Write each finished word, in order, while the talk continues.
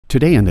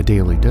Today on the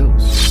Daily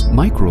Dose,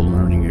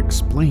 Microlearning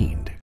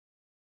Explained.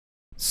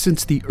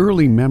 Since the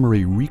early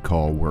memory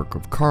recall work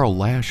of Carl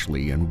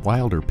Lashley and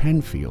Wilder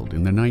Penfield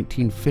in the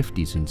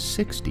 1950s and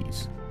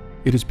 60s,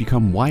 it has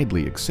become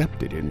widely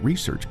accepted in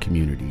research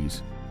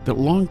communities that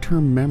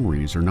long-term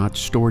memories are not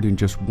stored in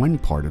just one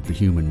part of the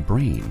human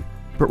brain,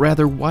 but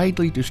rather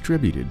widely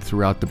distributed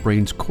throughout the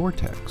brain's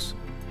cortex.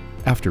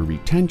 After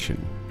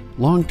retention,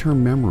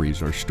 long-term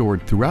memories are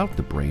stored throughout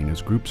the brain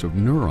as groups of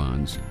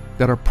neurons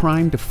that are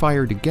primed to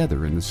fire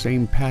together in the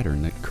same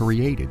pattern that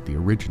created the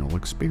original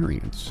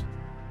experience.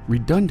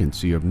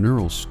 Redundancy of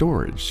neural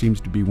storage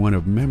seems to be one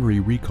of memory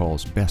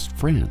recall's best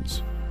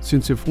friends,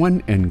 since if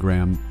one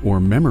engram or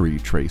memory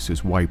trace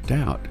is wiped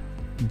out,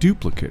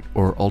 duplicate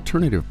or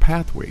alternative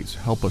pathways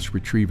help us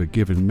retrieve a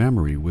given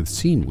memory with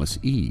seamless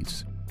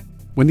ease.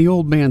 When the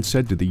old man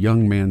said to the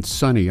young man,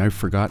 "Sonny, I've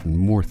forgotten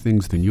more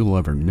things than you'll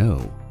ever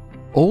know,"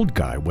 old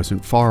guy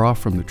wasn't far off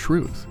from the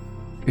truth.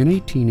 In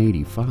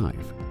 1885,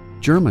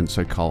 German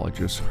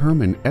psychologist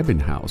Hermann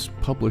Ebbinghaus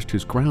published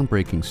his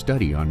groundbreaking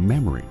study on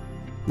memory,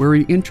 where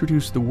he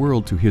introduced the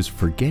world to his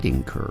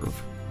forgetting curve,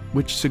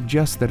 which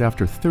suggests that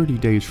after 30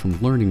 days from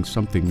learning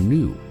something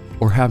new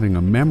or having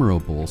a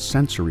memorable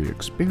sensory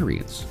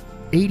experience,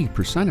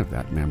 80% of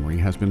that memory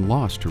has been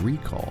lost to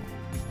recall.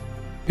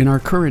 In our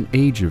current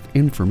age of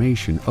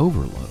information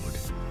overload,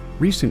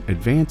 recent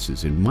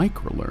advances in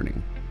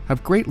microlearning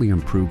have greatly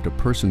improved a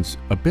person's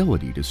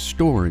ability to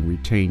store and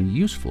retain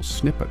useful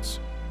snippets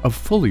of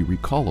fully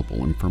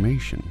recallable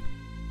information.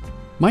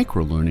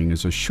 Microlearning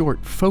is a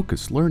short,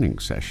 focused learning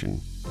session,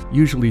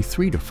 usually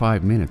 3 to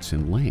 5 minutes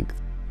in length,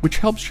 which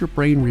helps your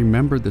brain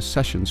remember the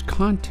session's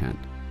content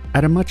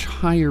at a much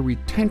higher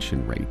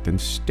retention rate than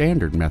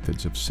standard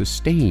methods of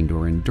sustained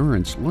or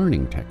endurance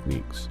learning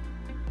techniques.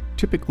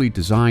 Typically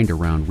designed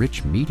around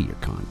rich media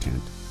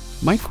content,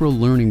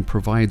 microlearning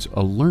provides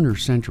a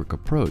learner-centric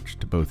approach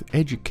to both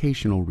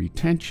educational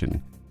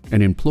retention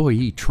and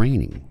employee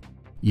training.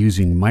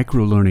 Using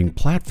microlearning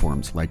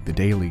platforms like the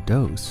Daily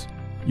Dose,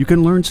 you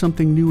can learn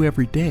something new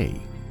every day,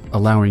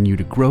 allowing you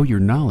to grow your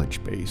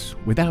knowledge base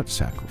without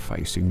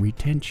sacrificing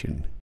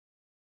retention.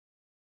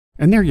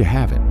 And there you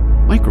have it,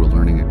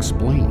 Microlearning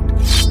Explained,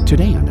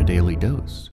 today on the Daily Dose.